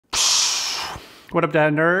What up,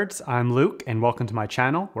 data nerds? I'm Luke, and welcome to my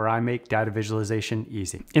channel where I make data visualization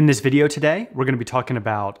easy. In this video today, we're going to be talking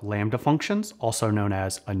about Lambda functions, also known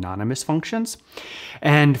as anonymous functions.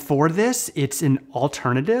 And for this, it's an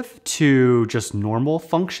alternative to just normal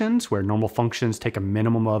functions, where normal functions take a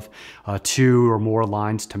minimum of 2 or more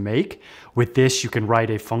lines to make. With this, you can write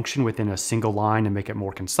a function within a single line and make it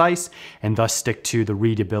more concise, and thus stick to the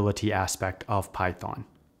readability aspect of Python.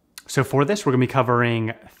 So for this, we're going to be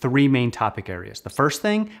covering 3 main topic areas. The first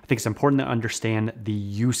thing, I think it's important to understand the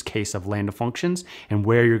use case of Lambda functions and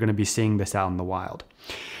where you're going to be seeing this out in the wild.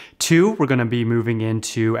 2, we're going to be moving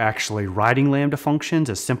into actually writing Lambda functions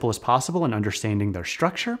as simple as possible and understanding their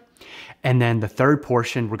structure. And then the third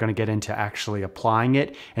portion, we're going to get into actually applying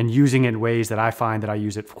it and using it in ways that I find that I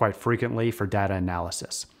use it quite frequently for data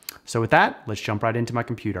analysis. So with that, let's jump right into my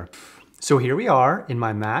computer. So here we are in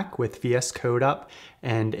my Mac with VS Code up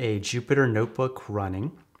and a Jupyter notebook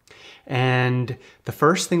running. And the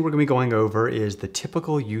first thing we're going to be going over is the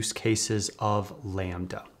typical use cases of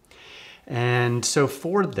Lambda. And so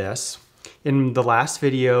for this, in the last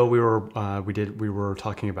video, we were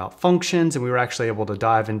talking about functions, and we were actually able to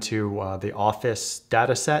dive into the Office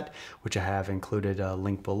data set, which I have included a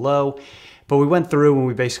link below. But we went through and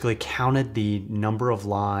we basically counted the number of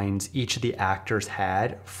lines each of the actors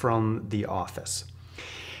had from the Office.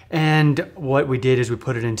 And what we did is we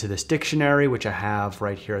put it into this dictionary, which I have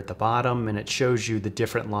right here at the bottom, and it shows you the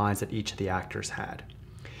different lines that each of the actors had.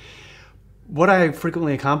 What I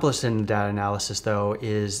frequently accomplish in data analysis, though,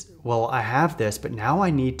 is, well, I have this, but now I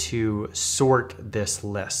need to sort this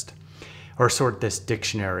list or sort this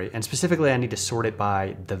dictionary. And specifically, I need to sort it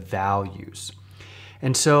by the values.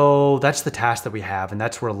 And so that's the task that we have, and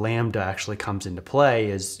that's where Lambda actually comes into play,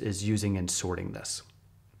 is using and sorting this.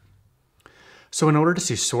 So in order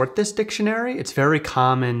to sort this dictionary, it's very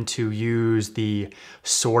common to use the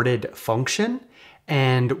sorted function.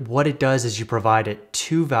 And what it does is you provide it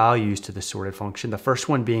 2 values to the sorted function. The first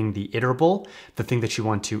one being the iterable, the thing that you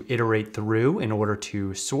want to iterate through in order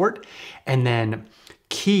to sort. And then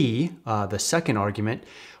key, the second argument,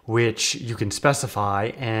 which you can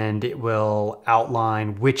specify, and it will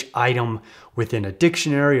outline which item within a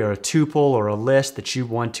dictionary or a tuple or a list that you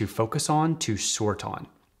want to focus on to sort on.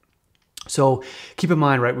 So keep in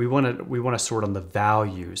mind, right, we want to sort on the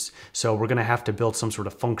values. So we're going to have to build some sort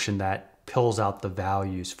of function that pulls out the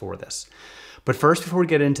values for this. But first, before we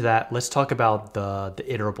get into that, let's talk about the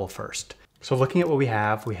iterable first. So looking at what we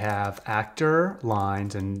have actor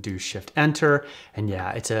lines, and do Shift Enter, and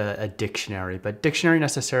yeah, it's a dictionary, but dictionary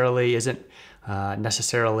necessarily isn't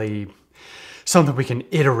necessarily something we can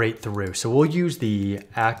iterate through. So we'll use the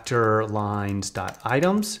actor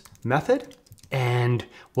lines.items method, and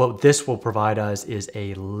what this will provide us is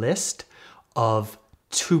a list of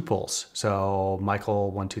tuples. So Michael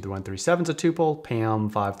 12317 is a tuple, Pam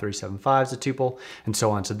 5375 is a tuple, and so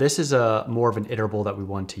on. So this is more of an iterable that we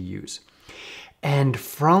want to use. And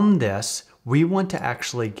from this, we want to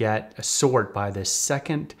actually get a sort by this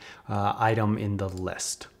second item in the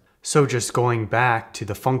list. So just going back to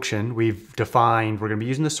the function, we're going to be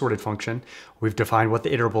using the sorted function. We've defined what the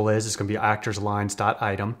iterable is. It's going to be actors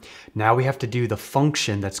lines.item. Now we have to do the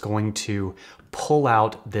function that's going to pull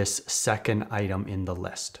out this second item in the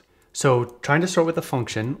list. So trying to sort with the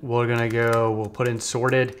function, we'll put in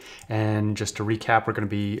sorted, and just to recap, we're going to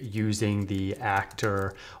be using the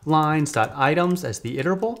actor lines.items as the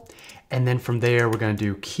iterable. And then from there, we're going to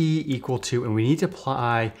do key equal to, and we need to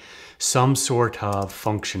apply some sort of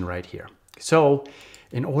function right here. So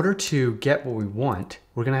in order to get what we want,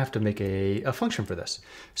 we're going to have to make a function for this.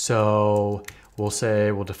 So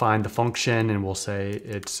we'll define the function, and we'll say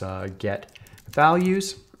it's get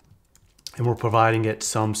values. And we're providing it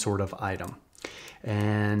some sort of item.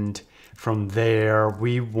 And from there,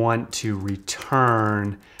 we want to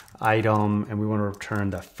return item, and we want to return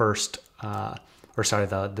the first,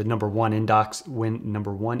 the number one index,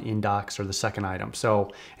 or the second item.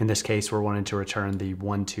 So in this case, we're wanting to return the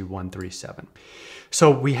 12137.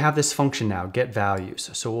 So we have this function now, get values.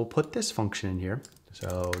 So we'll put this function in here.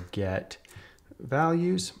 So get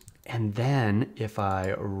values. And then if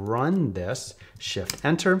I run this, Shift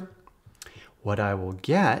Enter, what I will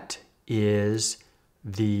get is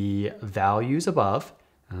the values above.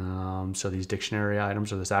 So these dictionary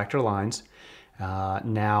items, or this actor lines,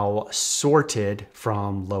 now sorted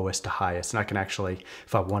from lowest to highest. And I can actually,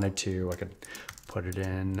 if I wanted to, I could put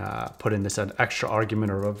in this extra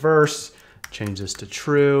argument or reverse, change this to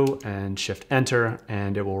true, and Shift Enter,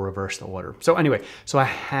 and it will reverse the order. So anyway, so I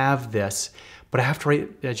have this, but I have to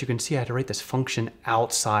write, as you can see, I have to write this function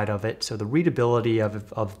outside of it. So the readability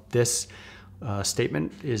of this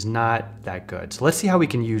statement is not that good. So let's see how we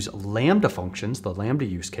can use Lambda functions, the Lambda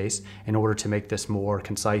use case, in order to make this more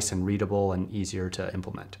concise and readable and easier to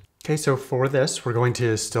implement. Okay, so for this, we're going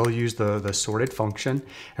to still use the sorted function,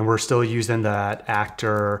 and we're still using that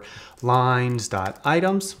actor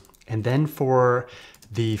lines.items. And then for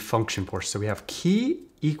the function portion, so we have key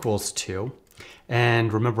equals to,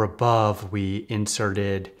 and remember above we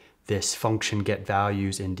inserted this function get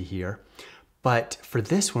values into here. But for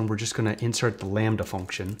this one, we're just going to insert the Lambda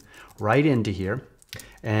function right into here.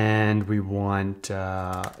 And we want,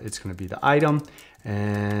 it's going to be the item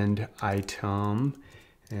and item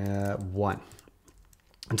 1.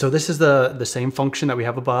 And so this is the same function that we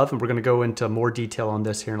have above, and we're going to go into more detail on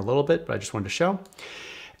this here in a little bit, but I just wanted to show.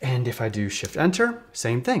 And if I do Shift Enter,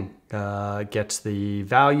 same thing, gets the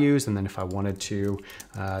values. And then if I wanted to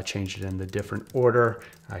change it in the different order,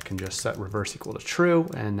 I can just set reverse equal to true.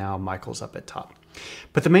 And now Michael's up at top.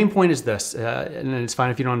 But the main point is this, and it's fine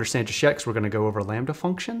if you don't understand just yet, because we're going to go over Lambda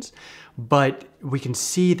functions. But we can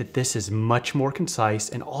see that this is much more concise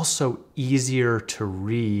and also easier to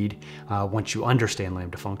read once you understand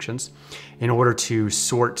Lambda functions in order to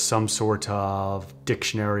sort some sort of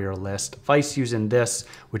dictionary or list. If I using this,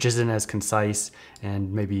 which isn't as concise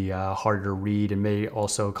and maybe harder to read and may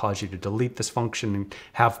also cause you to delete this function and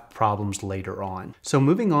have problems later on. So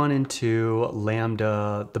moving on into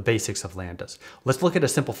Lambda, the basics of Lambdas. Let's look at a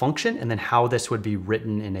simple function and then how this would be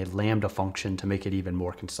written in a Lambda function to make it even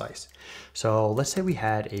more concise. So let's say we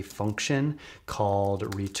had a function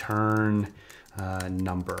called return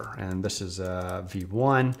number, and this is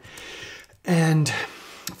v1. And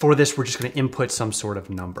for this, we're just going to input some sort of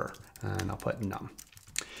number, and I'll put num.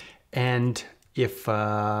 And if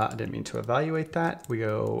I didn't mean to evaluate that,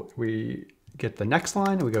 we get the next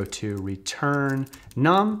line and we go to return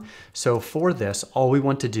num. So for this, all we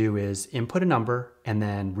want to do is input a number and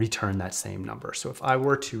then return that same number. So if I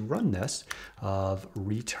were to run this of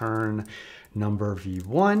return number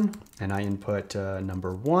v1 and I input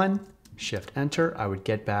number 1, Shift Enter, I would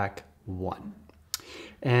get back 1.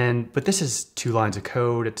 But this is 2 lines of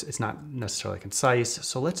code. It's not necessarily concise.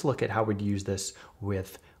 So let's look at how we'd use this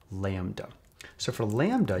with Lambda. So for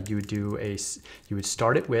Lambda, you would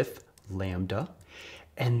start it with Lambda,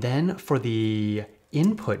 and then for the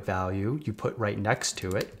input value, you put right next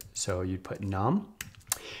to it. So you'd put num,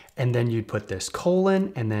 and then you'd put this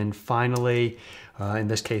colon, and then finally, in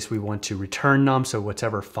this case, we want to return num. So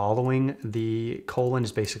whatever following the colon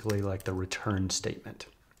is basically like the return statement.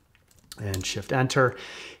 And Shift Enter,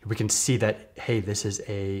 we can see that, hey, this is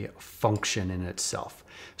a function in itself.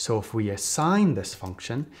 So if we assign this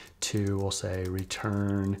function to, we'll say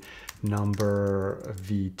return number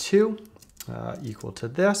v2 equal to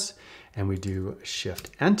this, and we do Shift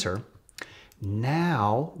Enter,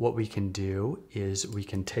 now what we can do is we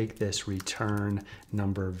can take this return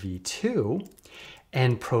number v2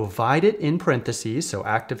 and provide it in parentheses, so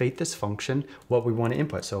activate this function, what we want to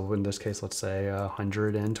input. So in this case, let's say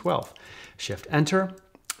 112. Shift Enter,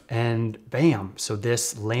 and bam. So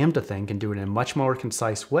this Lambda thing can do it in a much more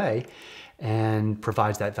concise way and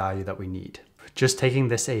provides that value that we need. Just taking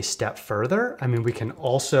this a step further, I mean, we can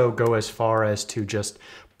also go as far as to just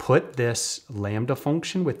put this Lambda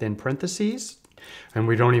function within parentheses, and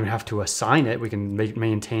we don't even have to assign it. We can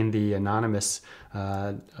maintain the anonymity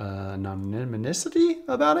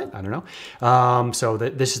about it. I don't know. So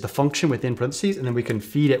this is the function within parentheses, and then we can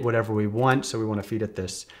feed it whatever we want. So we want to feed it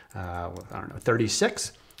this, I don't know,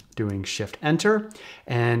 36, doing Shift Enter,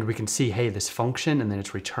 and we can see, hey, this function, and then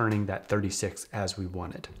it's returning that 36 as we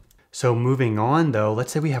wanted. So moving on though,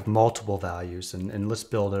 let's say we have multiple values, and let's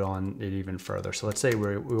build it on it even further. So let's say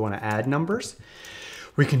we want to add numbers.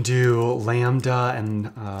 We can do lambda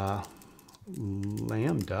and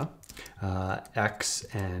x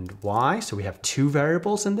and y. So we have 2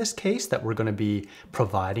 variables in this case that we're going to be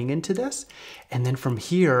providing into this. And then from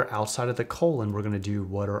here, outside of the colon, we're going to do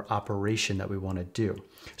whatever operation that we want to do.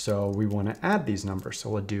 So we want to add these numbers. So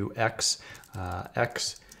we'll do x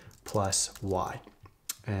plus y.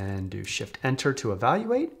 And do Shift Enter to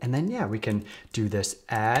evaluate. And then, yeah, we can do this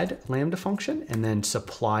add Lambda function and then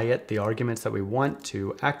supply it the arguments that we want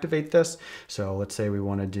to activate this. So let's say we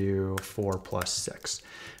want to do 4 plus 6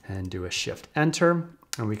 and do a Shift Enter.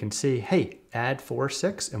 And we can see, hey, add 4,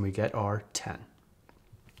 6, and we get our 10.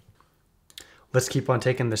 Let's keep on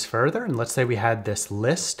taking this further. And let's say we had this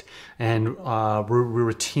list, and we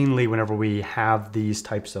routinely, whenever we have these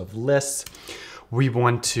types of lists, we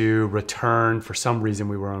want to return, for some reason,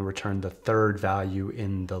 we want to return the 3rd value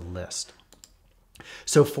in the list.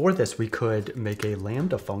 So for this, we could make a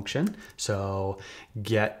Lambda function. So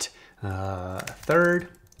get 3rd,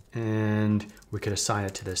 and we could assign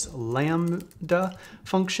it to this Lambda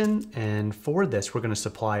function. And for this, we're going to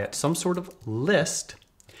supply it some sort of list.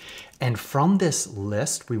 And from this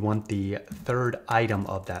list, we want the third item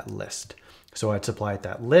of that list. So I'd supply it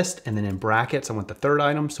that list, and then in brackets, I want the third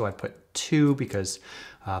item. So I'd put 2 because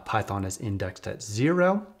Python is indexed at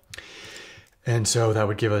 0. And so that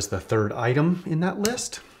would give us the third item in that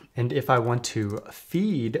list. And if I want to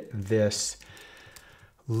feed this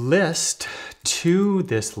list to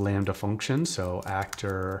this Lambda function, so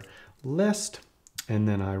actor list, and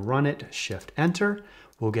then I run it, Shift Enter,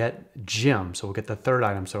 we'll get Jim. So we'll get the third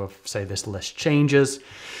item. So if, say, this list changes,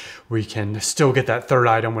 we can still get that third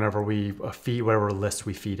item whenever we feed whatever list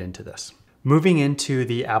we feed into this. Moving into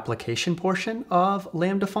the application portion of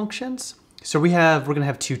Lambda functions. So we're gonna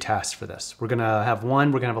have 2 tasks for this. We're gonna have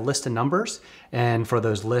a list of numbers, and for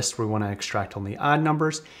those lists, we wanna extract only odd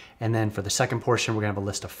numbers. And then for the second portion, we're gonna have a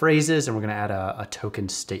list of phrases, and we're gonna add a token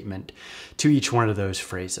statement to each one of those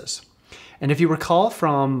phrases. And if you recall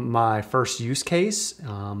from my first use case,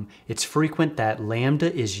 it's frequent that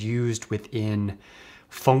Lambda is used within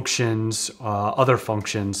functions, other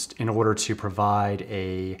functions, in order to provide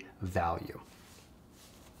a value.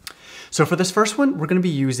 So for this first one, we're gonna be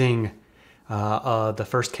using the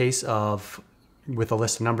first case of, with a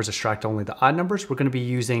list of numbers, extract only the odd numbers, we're going to be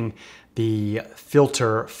using the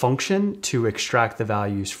filter function to extract the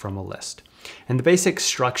values from a list. And the basic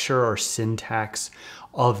structure or syntax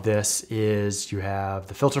of this is you have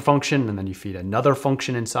the filter function, and then you feed another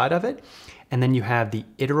function inside of it. And then you have the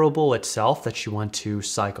iterable itself that you want to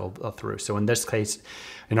cycle through. So in this case,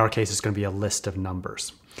 in our case, it's going to be a list of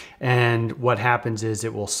numbers. And what happens is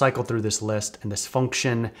it will cycle through this list, and this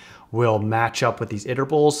function will match up with these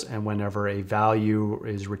iterables. And whenever a value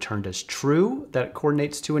is returned as true that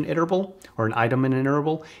coordinates to an iterable or an item in an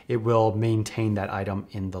iterable, it will maintain that item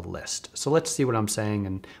in the list. So let's see what I'm saying,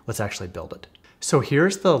 and let's actually build it. So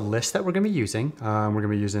here's the list that we're going to be using. We're going to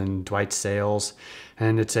be using Dwight's sales,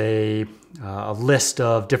 and it's a list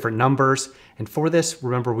of different numbers. And for this,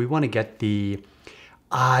 remember, we want to get the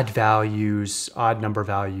odd number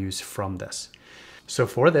values from this. So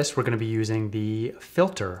for this, we're going to be using the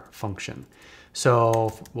filter function.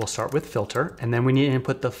 So we'll start with filter, and then we need to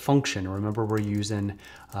input the function. Remember, we're using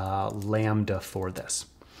Lambda for this.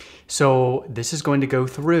 So this is going to go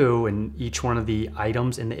through, and each one of the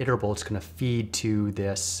items in the iterable, it's going to feed to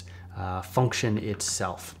this function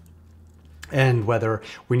itself. And whether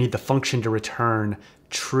we need the function to return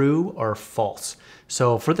true or false.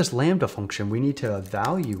 So for this Lambda function, we need to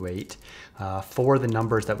evaluate for the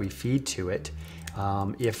numbers that we feed to it.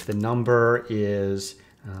 If the number is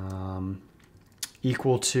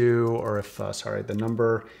equal to, or if, the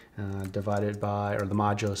number divided by, or the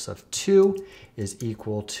modulus of 2 is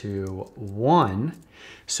equal to 1.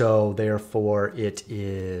 So therefore it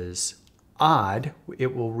is odd,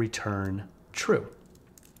 it will return true.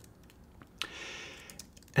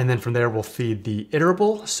 And then from there, we'll feed the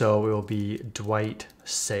iterable. So it will be Dwight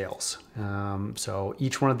sales. So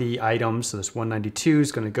each one of the items, so this 192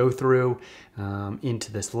 is going to go through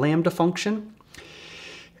into this Lambda function.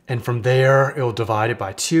 And from there, it will divide it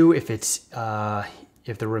by 2.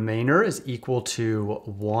 If the remainder is equal to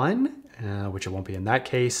 1, which it won't be in that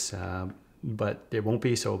case, but it won't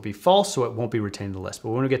be, so it'll be false, so it won't be retained in the list.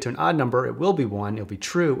 But when we get to an odd number, it will be 1, it'll be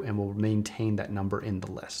true, and we'll maintain that number in the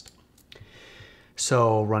list.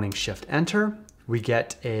 So running Shift Enter, we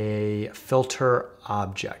get a filter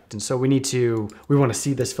object. And so we want to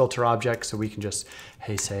see this filter object, so we can just,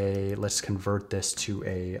 hey, say, let's convert this to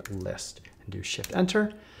a list, and do Shift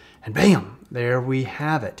Enter, and bam, there we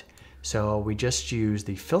have it. So we just use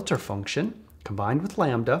the filter function combined with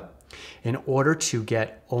Lambda in order to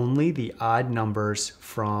get only the odd numbers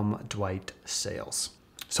from Dwight sales.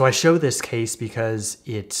 So I show this case because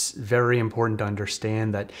it's very important to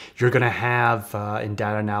understand that you're going to have, in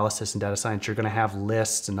data analysis and data science, you're going to have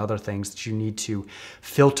lists and other things that you need to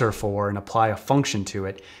filter for and apply a function to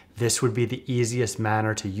it. This would be the easiest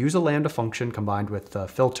manner to use a Lambda function combined with the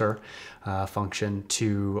filter function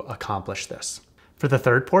to accomplish this. For the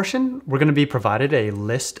third portion, we're going to be provided a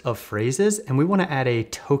list of phrases, and we want to add a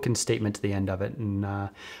token statement to the end of it.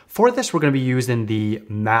 And for this, we're going to be using the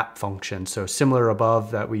map function. So similar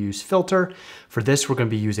above that we use filter, for this, we're going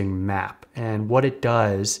to be using map. And what it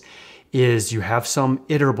does is you have some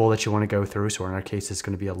iterable that you want to go through. So in our case, it's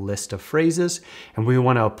going to be a list of phrases, and we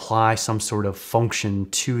want to apply some sort of function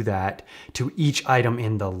to that, to each item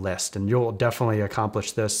in the list. And you'll definitely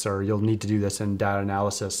accomplish this, or you'll need to do this in data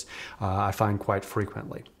analysis, I find quite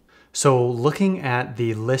frequently. So looking at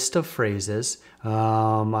the list of phrases,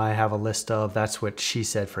 I have a list of that's what she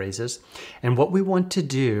said phrases. And what we want to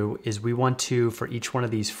do is we want to, for each one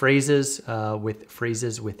of these phrases, with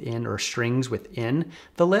phrases within or strings within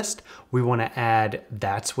the list, we want to add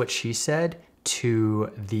that's what she said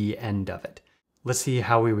to the end of it. Let's see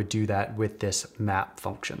how we would do that with this map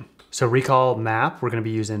function. So recall map, we're going to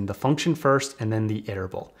be using the function first and then the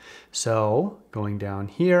iterable. So going down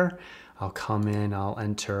here, I'll come in, I'll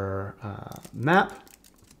enter map.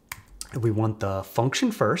 We want the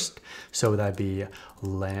function first, so that'd be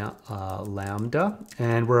lambda,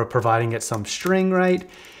 and we're providing it some string, right?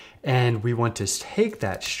 And we want to take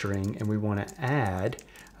that string and we want to add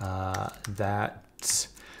that's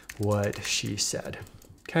what she said.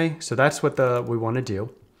 Okay, so that's what we want to do.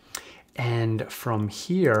 And from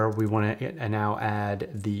here, we want to now add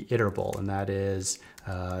the iterable, and that is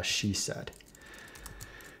she said.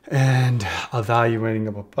 And evaluating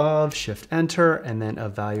up above, shift enter, and then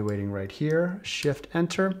evaluating right here, shift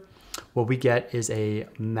enter. What we get is a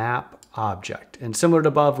map object. And similar to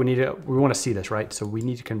above, we want to see this, right? So we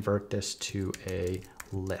need to convert this to a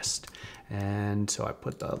list. And so I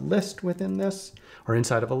put the list within this, or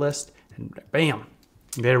inside of a list, and bam,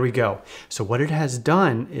 there we go. So what it has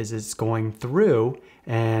done is it's going through,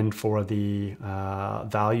 and for the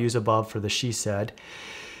values above for the she said,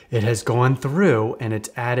 it has gone through and it's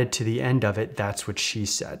added to the end of it, that's what she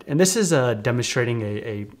said. And this is demonstrating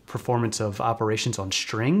a performance of operations on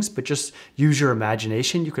strings, but just use your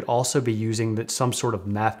imagination. You could also be using some sort of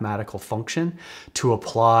mathematical function to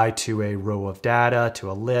apply to a row of data,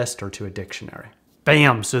 to a list, or to a dictionary.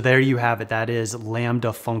 Bam, so there you have it. That is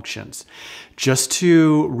Lambda functions. Just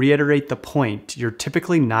to reiterate the point, you're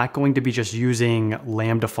typically not going to be just using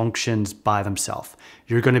Lambda functions by themselves.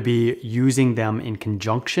 You're going to be using them in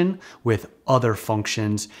conjunction with other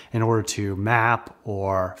functions in order to map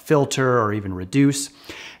or filter or even reduce.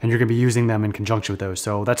 And you're going to be using them in conjunction with those.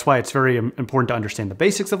 So that's why it's very important to understand the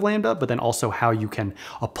basics of Lambda, but then also how you can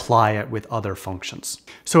apply it with other functions.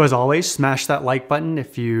 So as always, smash that like button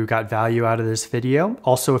if you got value out of this video.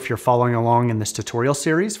 Also, if you're following along in this tutorial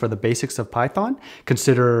series for the basics of Python,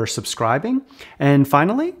 consider subscribing. And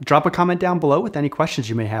finally, drop a comment down below with any questions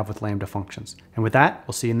you may have with Lambda functions. And with that,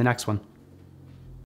 we'll see you in the next one.